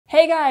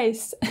Hey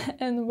guys,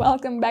 and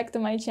welcome back to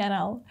my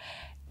channel.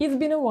 It's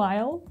been a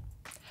while,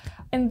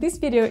 and this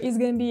video is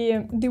gonna be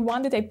the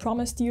one that I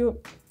promised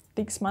you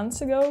 6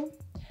 months ago.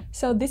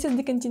 So this is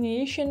the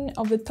continuation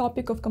of the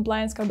topic of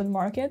compliance carbon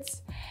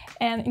markets,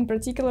 and in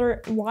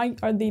particular, why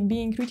are they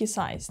being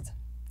criticized?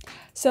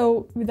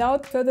 So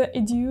without further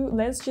ado,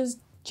 let's just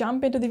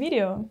jump into the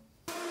video.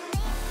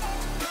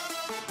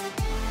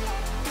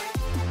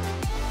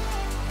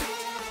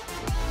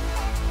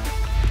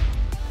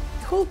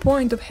 The whole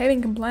point of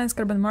having compliance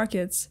carbon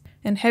markets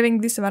and having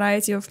this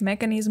variety of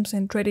mechanisms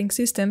and trading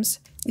systems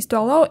is to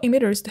allow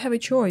emitters to have a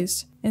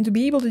choice and to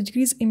be able to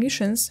decrease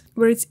emissions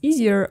where it's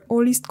easier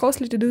or least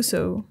costly to do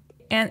so.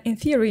 And in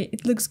theory,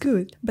 it looks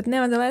good, but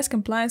nevertheless,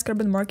 compliance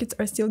carbon markets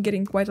are still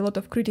getting quite a lot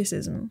of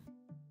criticism.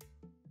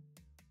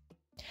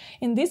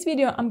 In this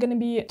video, I'm gonna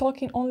be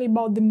talking only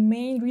about the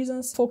main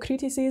reasons for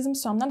criticism,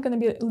 so I'm not gonna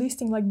be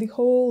listing like the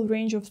whole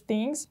range of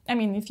things. I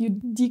mean, if you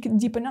dig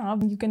deep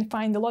enough, you can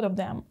find a lot of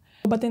them.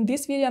 But in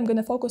this video, I'm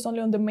gonna focus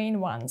only on the main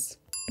ones.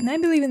 And I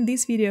believe in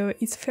this video,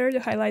 it's fair to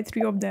highlight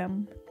 3 of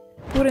them: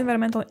 poor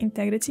environmental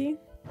integrity,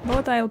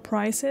 volatile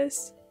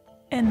prices,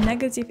 and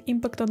negative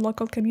impact on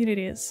local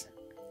communities.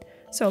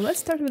 So let's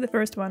start with the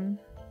first one.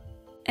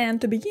 And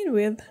to begin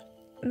with,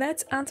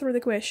 let's answer the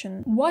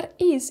question, what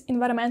is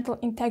environmental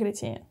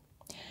integrity?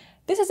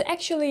 This is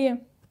actually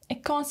a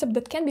concept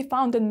that can be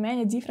found in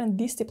many different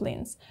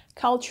disciplines: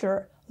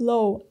 culture,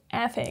 law,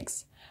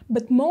 ethics.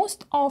 But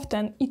most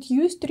often it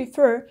used to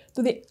refer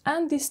to the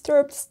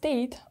undisturbed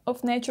state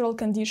of natural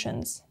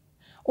conditions,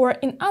 or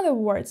in other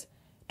words,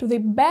 to the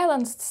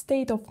balanced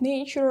state of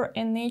nature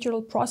and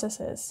natural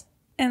processes.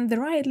 And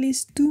there are at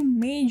least 2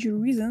 major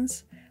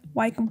reasons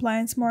why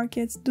compliance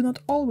markets do not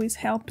always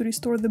help to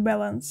restore the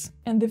balance.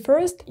 And the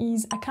first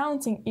is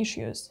accounting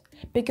issues,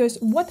 because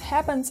what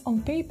happens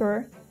on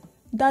paper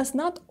does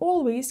not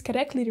always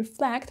correctly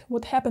reflect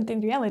what happened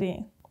in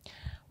reality.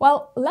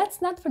 Well,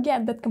 let's not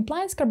forget that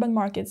compliance carbon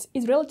markets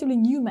is a relatively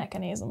new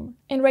mechanism,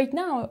 and right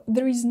now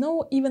there is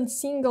no even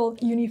single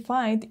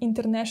unified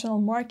international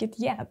market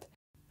yet.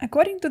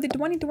 According to the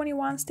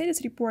 2021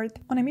 status report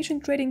on emission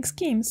trading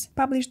schemes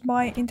published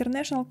by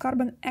International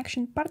Carbon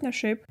Action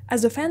Partnership,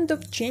 as of end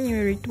of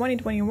January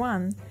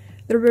 2021,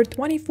 there were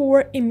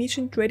 24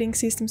 emission trading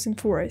systems in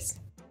force.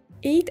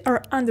 8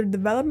 are under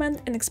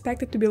development and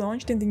expected to be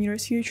launched in the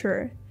nearest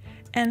future.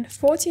 And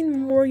 14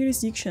 more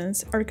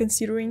jurisdictions are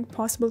considering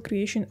possible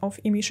creation of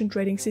emission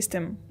trading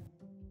system.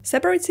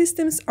 Separate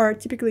systems are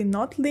typically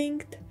not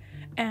linked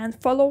and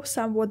follow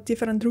somewhat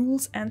different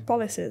rules and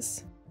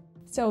policies.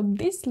 So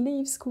this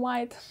leaves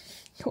quite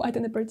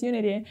an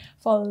opportunity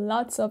for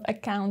lots of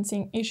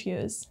accounting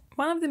issues.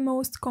 One of the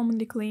most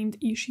commonly claimed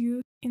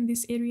issues in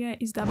this area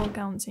is double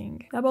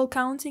counting. Double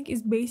counting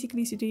is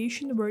basically a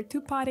situation where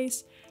 2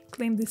 parties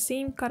claim the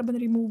same carbon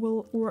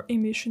removal or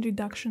emission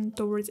reduction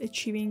towards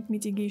achieving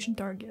mitigation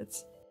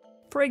targets.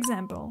 For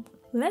example,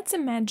 let's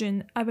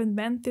imagine I've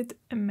invented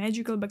a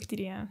magical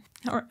bacteria,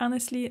 or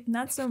honestly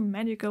not so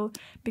magical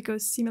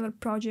because similar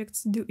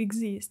projects do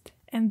exist.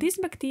 And this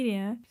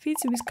bacteria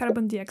feeds with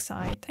carbon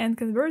dioxide and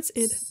converts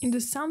it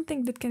into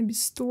something that can be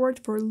stored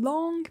for a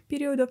long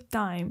period of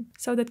time,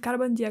 so that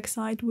carbon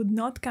dioxide would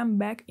not come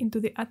back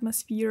into the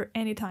atmosphere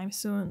anytime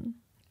soon.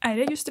 I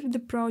registered the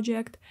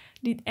project,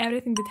 did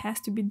everything that has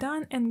to be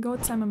done, and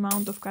got some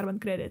amount of carbon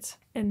credits.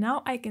 And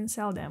now I can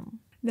sell them.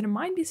 There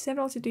might be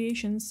several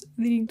situations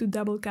leading to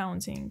double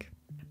counting.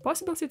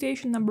 Possible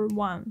situation number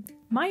 1.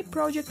 My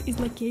project is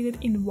located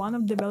in one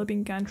of the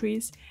developing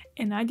countries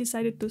and I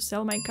decided to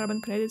sell my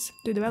carbon credits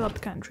to a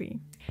developed country.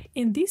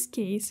 In this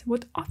case,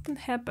 what often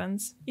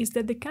happens is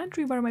that the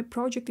country where my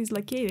project is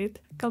located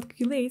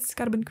calculates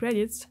carbon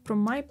credits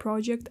from my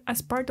project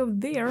as part of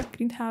their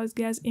greenhouse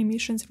gas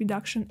emissions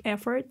reduction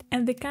effort,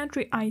 and the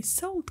country I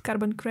sold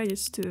carbon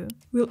credits to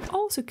will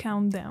also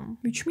count them,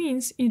 which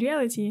means in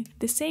reality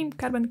the same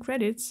carbon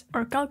credits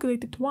are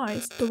calculated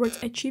twice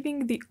towards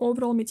achieving the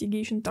overall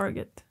mitigation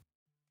target.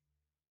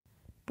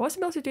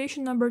 Possible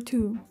situation number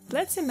 2.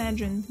 Let's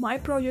imagine my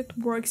project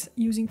works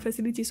using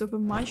facilities of a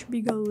much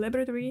bigger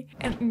laboratory,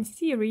 and in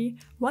theory,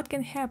 what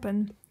can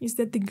happen is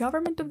that the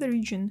government of the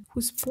region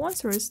who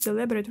sponsors the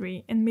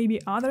laboratory and maybe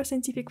other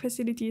scientific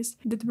facilities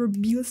that were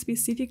built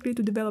specifically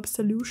to develop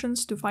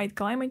solutions to fight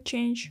climate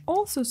change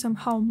also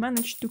somehow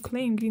managed to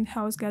claim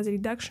greenhouse gas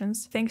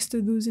reductions thanks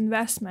to those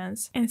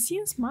investments. And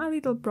since my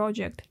little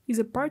project is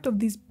a part of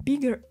this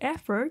bigger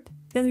effort,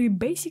 then we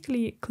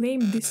basically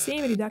claim the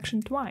same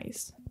reduction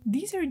twice.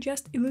 These are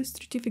just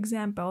illustrative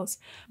examples,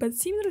 but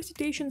similar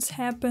situations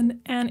happen,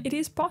 and it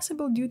is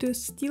possible due to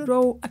still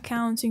raw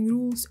accounting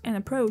rules and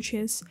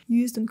approaches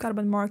used on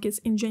carbon markets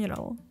in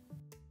general.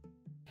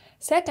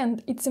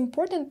 Second, it's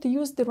important to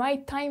use the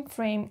right time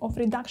frame of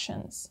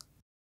reductions.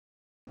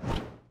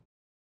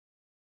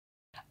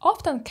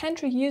 Often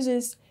country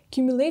uses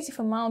cumulative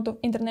amount of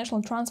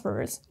international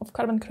transfers of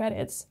carbon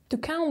credits to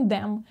count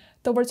them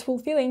towards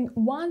fulfilling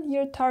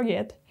 1-year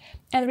target.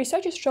 And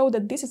researchers show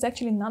that this is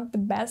actually not the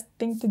best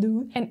thing to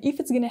do, and if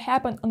it's going to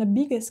happen on a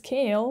bigger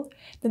scale,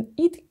 then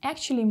it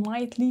actually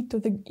might lead to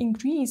the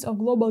increase of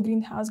global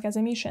greenhouse gas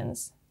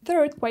emissions.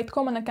 Third, quite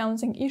common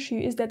accounting issue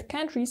is that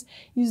countries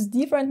use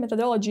different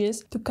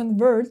methodologies to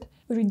convert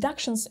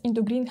reductions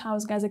into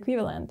greenhouse gas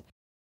equivalent.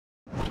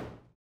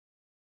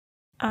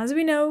 As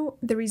we know,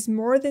 there is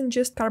more than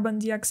just carbon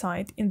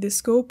dioxide in the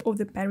scope of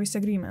the Paris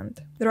Agreement.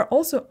 There are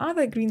also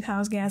other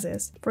greenhouse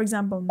gases, for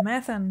example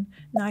methane,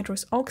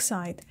 nitrous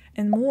oxide,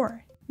 and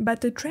more.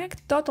 But to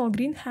track total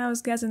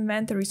greenhouse gas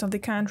inventories of the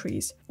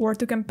countries, or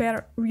to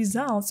compare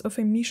results of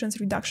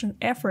emissions reduction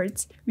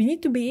efforts, we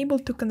need to be able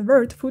to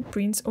convert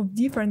footprints of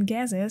different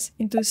gases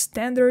into a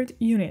standard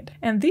unit.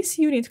 And this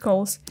unit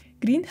calls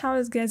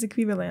greenhouse gas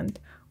equivalent,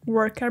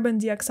 or carbon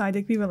dioxide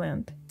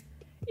equivalent.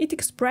 It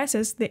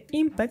expresses the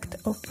impact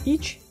of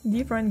each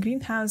different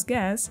greenhouse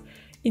gas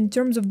in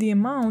terms of the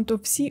amount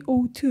of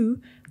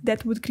CO2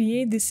 that would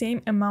create the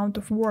same amount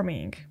of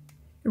warming.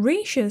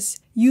 Ratios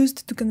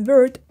used to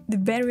convert the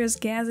various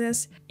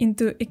gases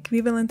into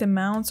equivalent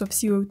amounts of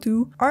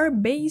CO2 are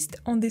based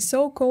on the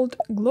so-called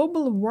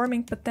global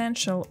warming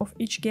potential of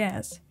each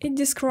gas. It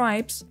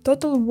describes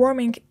total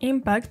warming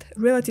impact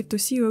relative to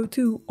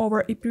CO2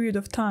 over a period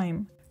of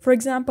time. For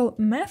example,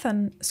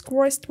 methane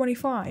scores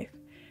 25.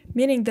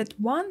 Meaning that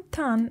 1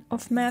 ton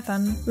of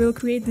methane will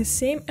create the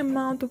same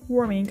amount of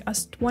warming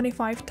as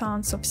 25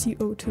 tons of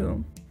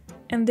CO2.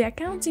 And the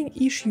accounting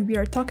issue we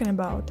are talking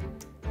about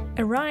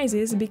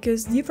arises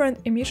because different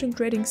emission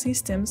trading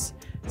systems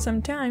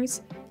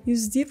sometimes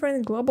use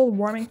different global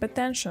warming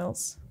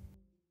potentials.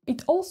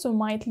 It also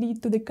might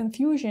lead to the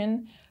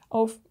confusion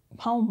of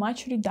how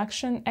much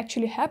reduction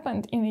actually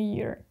happened in a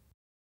year.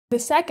 The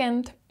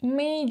second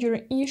major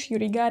issue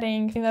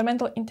regarding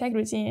environmental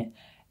integrity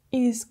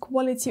is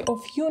quality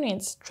of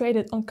units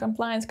traded on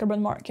compliance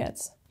carbon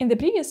markets. In the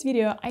previous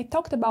video, I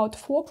talked about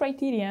 4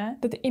 criteria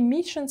that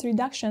emissions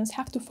reductions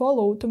have to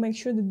follow to make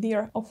sure that they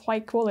are of high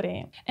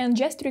quality. And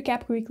just to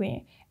recap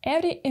quickly,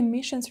 every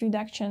emissions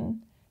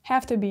reduction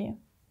have to be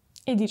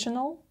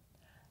additional,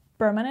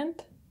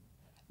 permanent,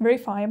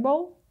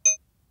 verifiable,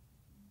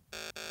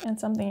 and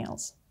something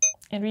else,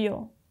 and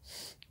real.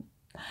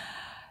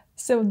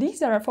 So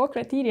these are 4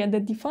 criteria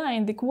that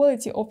define the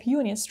quality of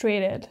units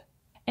traded.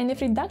 And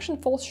if reduction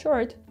falls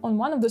short on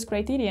one of those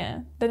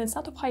criteria, then it's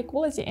not of high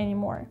quality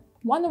anymore.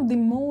 One of the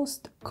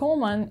most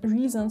common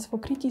reasons for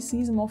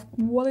criticism of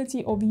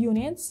quality of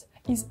units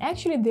is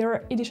actually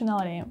their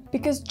additionality.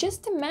 Because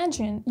just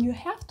imagine you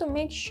have to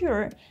make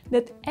sure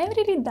that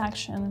every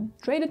reduction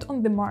traded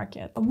on the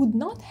market would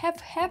not have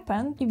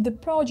happened if the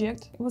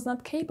project was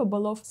not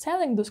capable of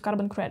selling those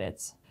carbon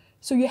credits.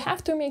 So you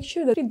have to make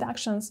sure that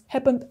reductions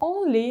happened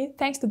only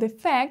thanks to the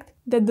fact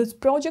that those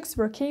projects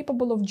were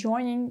capable of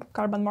joining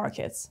carbon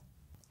markets.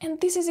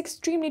 And this is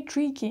extremely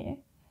tricky,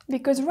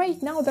 because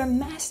right now there are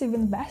massive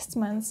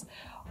investments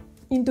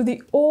into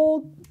the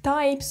all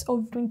types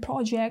of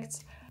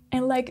projects,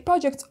 and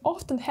projects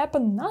often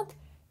happen not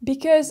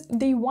because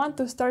they want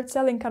to start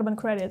selling carbon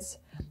credits,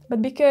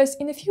 but because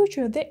in the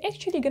future they're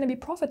actually going to be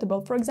profitable.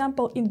 For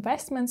example,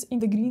 investments in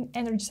the green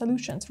energy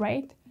solutions,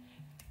 right?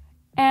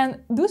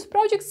 And those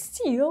projects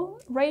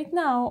still, right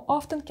now,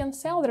 often can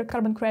sell their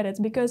carbon credits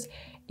because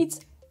it's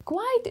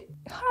quite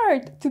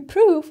hard to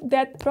prove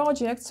that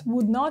projects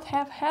would not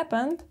have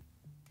happened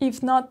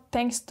if not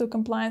thanks to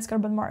compliance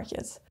carbon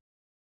markets.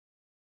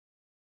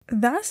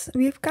 Thus,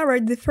 we've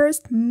covered the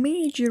first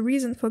major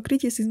reason for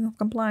criticism of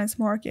compliance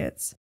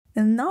markets.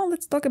 And now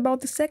let's talk about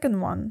the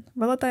second one,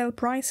 volatile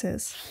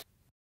prices.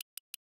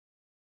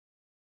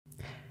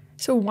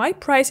 So why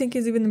pricing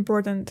is even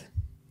important?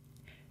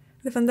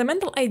 The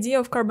fundamental idea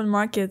of carbon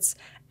markets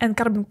and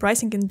carbon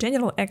pricing in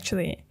general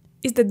actually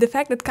is that the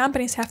fact that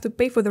companies have to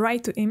pay for the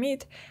right to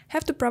emit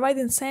have to provide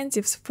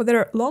incentives for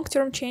their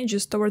long-term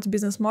changes towards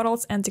business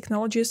models and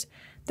technologies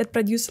that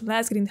produce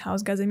less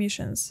greenhouse gas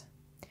emissions.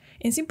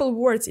 In simple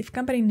words, if a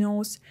company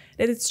knows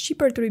that it's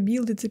cheaper to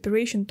rebuild its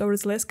operation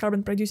towards less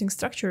carbon-producing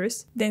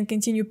structures than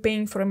continue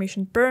paying for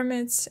emission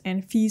permits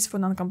and fees for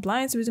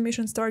non-compliance with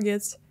emissions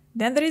targets,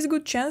 then there is a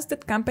good chance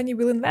that company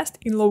will invest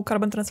in low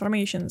carbon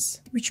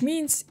transformations. Which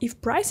means if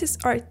prices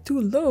are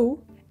too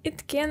low,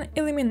 it can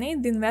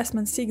eliminate the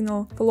investment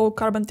signal for low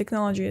carbon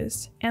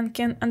technologies and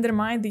can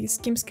undermine the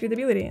scheme's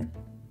credibility.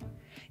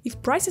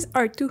 If prices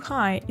are too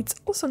high, it's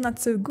also not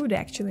so good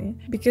actually,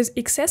 because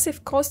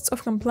excessive costs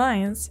of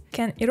compliance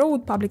can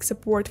erode public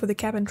support for the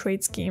cap and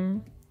trade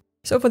scheme.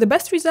 So for the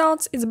best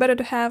results, it's better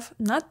to have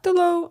not too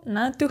low,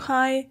 not too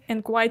high,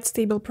 and quite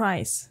stable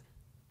price.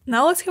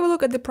 Now let's have a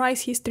look at the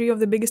price history of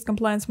the biggest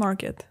compliance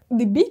market.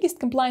 The biggest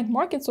compliant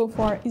market so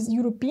far is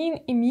European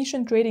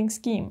Emission Trading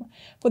Scheme.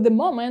 For the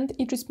moment,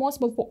 it's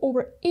responsible for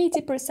over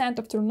 80%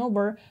 of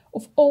turnover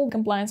of all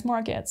compliance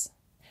markets.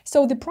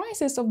 So the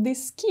prices of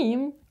this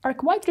scheme are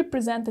quite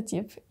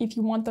representative if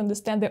you want to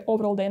understand the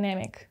overall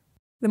dynamic.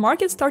 The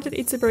market started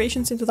its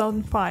operations in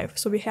 2005,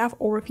 so we have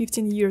over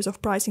 15 years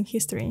of pricing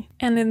history.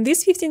 And in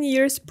these 15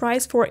 years,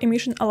 price for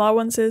emission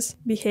allowances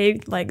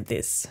behaved like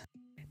this.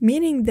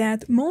 Meaning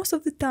that most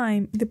of the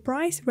time, the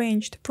price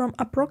ranged from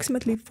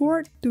approximately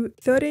 4 to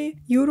 30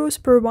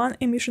 euros per one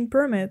emission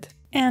permit.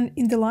 And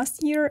in the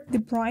last year,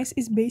 the price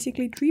is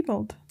basically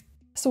tripled.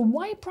 So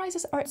why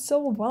prices are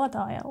so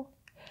volatile?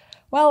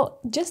 Well,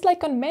 just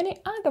like on many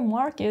other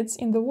markets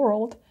in the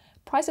world,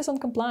 prices on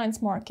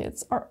compliance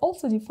markets are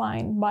also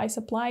defined by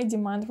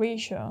supply-demand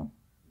ratio.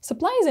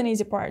 Supply is an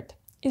easy part.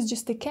 It's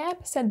just a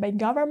cap set by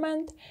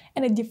government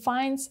and it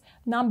defines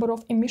number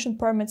of emission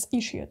permits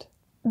issued.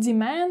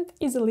 Demand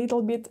is a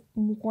little bit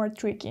more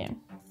tricky.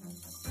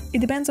 It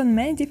depends on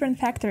many different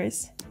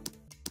factors.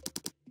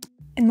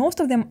 And most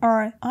of them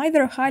are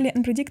either highly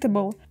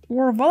unpredictable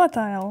or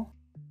volatile.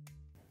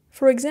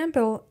 For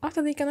example,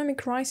 after the economic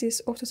crisis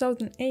of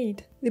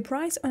 2008, the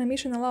price on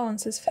emission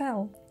allowances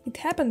fell. It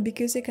happened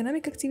because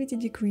economic activity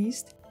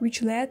decreased,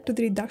 which led to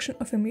the reduction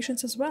of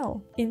emissions as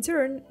well. In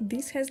turn,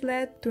 this has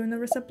led to an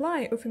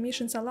oversupply of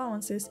emissions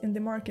allowances in the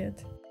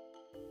market.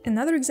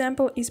 Another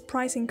example is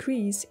price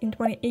increase in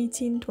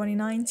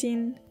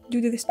 2018-2019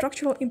 due to the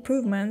structural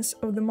improvements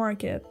of the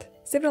market.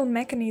 Several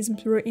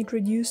mechanisms were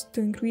introduced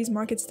to increase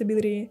market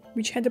stability,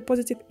 which had a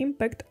positive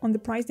impact on the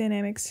price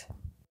dynamics.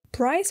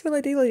 Price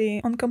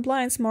volatility on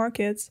compliance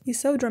markets is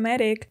so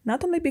dramatic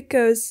not only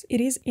because it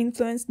is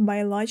influenced by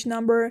a large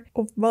number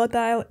of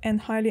volatile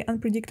and highly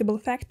unpredictable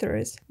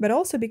factors, but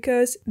also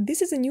because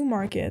this is a new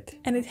market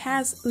and it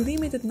has a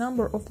limited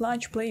number of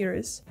large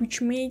players, which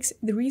makes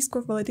the risk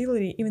of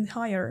volatility even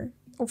higher.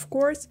 Of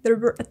course, there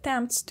were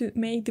attempts to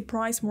make the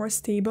price more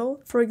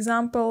stable. For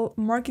example,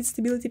 market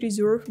stability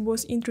reserve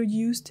was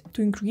introduced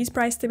to increase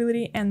price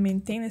stability and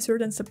maintain a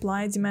certain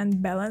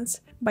supply-demand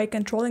balance by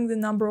controlling the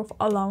number of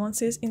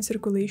allowances in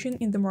circulation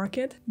in the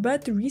market.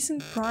 But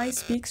recent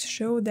price peaks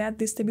show that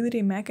the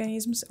stability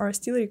mechanisms are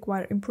still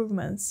require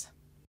improvements.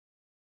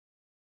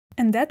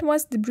 And that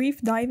was the brief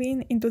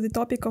dive-in into the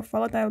topic of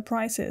volatile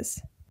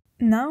prices.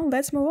 Now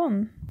let's move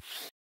on.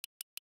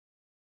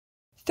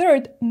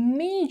 Third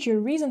major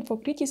reason for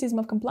criticism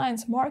of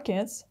compliance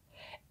markets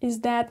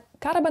is that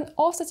carbon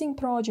offsetting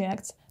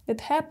projects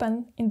that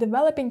happen in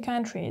developing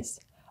countries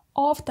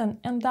often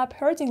end up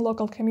hurting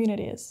local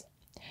communities.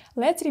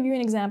 Let's review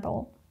an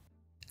example.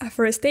 A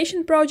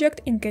forestation project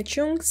in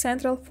Kachung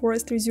Central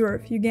Forest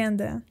Reserve,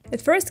 Uganda.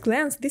 At first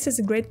glance, this is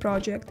a great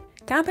project.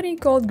 A company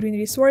called Green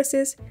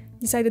Resources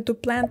decided to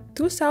plant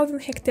 2,000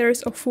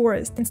 hectares of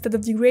forest instead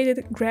of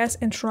degraded grass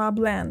and shrub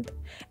land.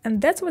 And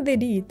that's what they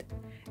did.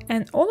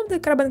 And all of the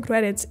carbon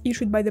credits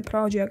issued by the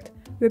project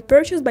were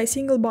purchased by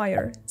single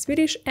buyer,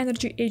 Swedish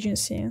Energy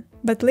Agency.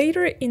 But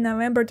later, in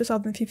November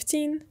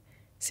 2015,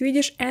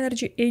 Swedish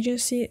Energy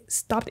Agency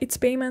stopped its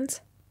payments,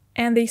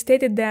 and they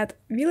stated that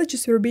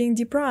villages were being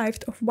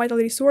deprived of vital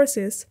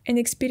resources and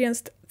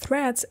experienced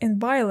threats and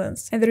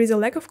violence, and there is a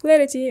lack of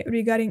clarity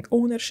regarding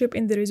ownership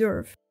in the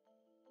reserve.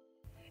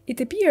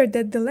 It appeared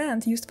that the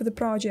land used for the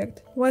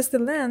project was the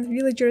land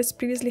villagers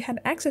previously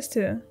had access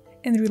to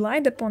and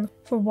relied upon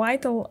for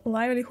vital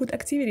livelihood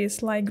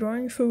activities like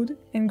growing food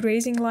and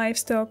grazing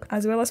livestock,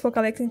 as well as for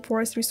collecting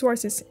forest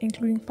resources,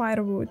 including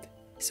firewood.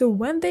 So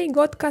when they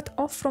got cut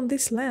off from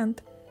this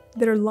land,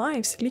 their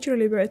lives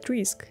literally were at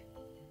risk.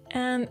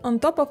 And on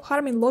top of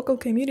harming local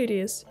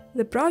communities,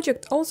 the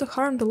project also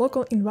harmed the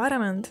local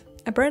environment.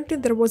 Apparently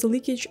there was a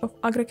leakage of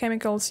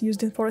agrochemicals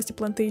used in forest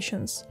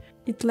plantations.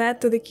 It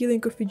led to the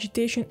killing of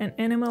vegetation and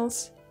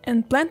animals.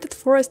 And planted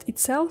forest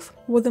itself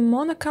was a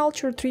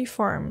monoculture tree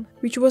farm,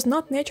 which was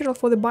not natural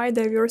for the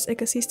biodiverse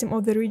ecosystem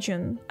of the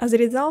region. As a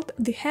result,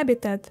 the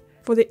habitat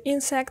for the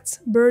insects,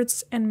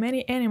 birds, and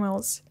many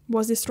animals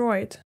was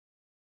destroyed.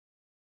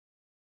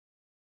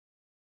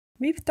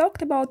 We've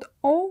talked about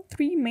all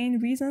three main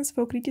reasons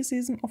for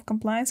criticism of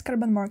compliance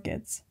carbon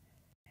markets.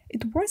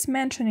 It's worth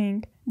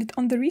mentioning that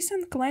on the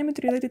recent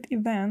climate-related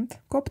event,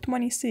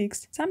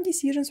 COP26, some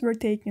decisions were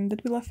taken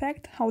that will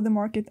affect how the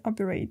market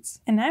operates.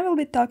 And I will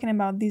be talking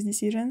about these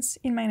decisions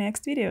in my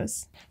next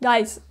videos.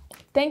 Guys,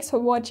 thanks for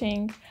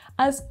watching.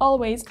 As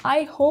always,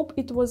 I hope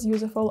it was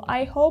useful.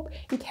 I hope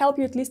it helped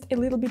you at least a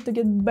little bit to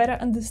get better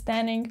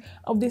understanding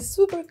of this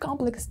super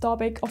complex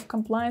topic of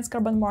compliance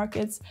carbon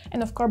markets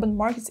and of carbon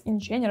markets in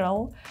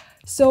general.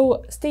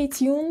 So stay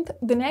tuned.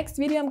 The next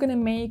video I'm gonna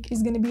make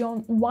is gonna be on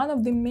one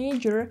of the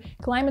major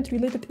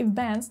climate-related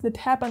events that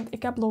happened a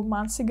couple of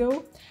months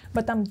ago,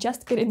 but I'm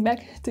just getting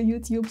back to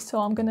YouTube, so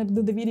I'm gonna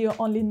do the video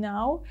only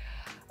now.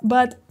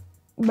 But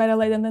better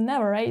late than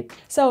never, right?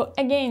 So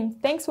again,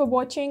 thanks for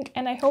watching,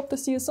 and I hope to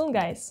see you soon,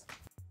 guys.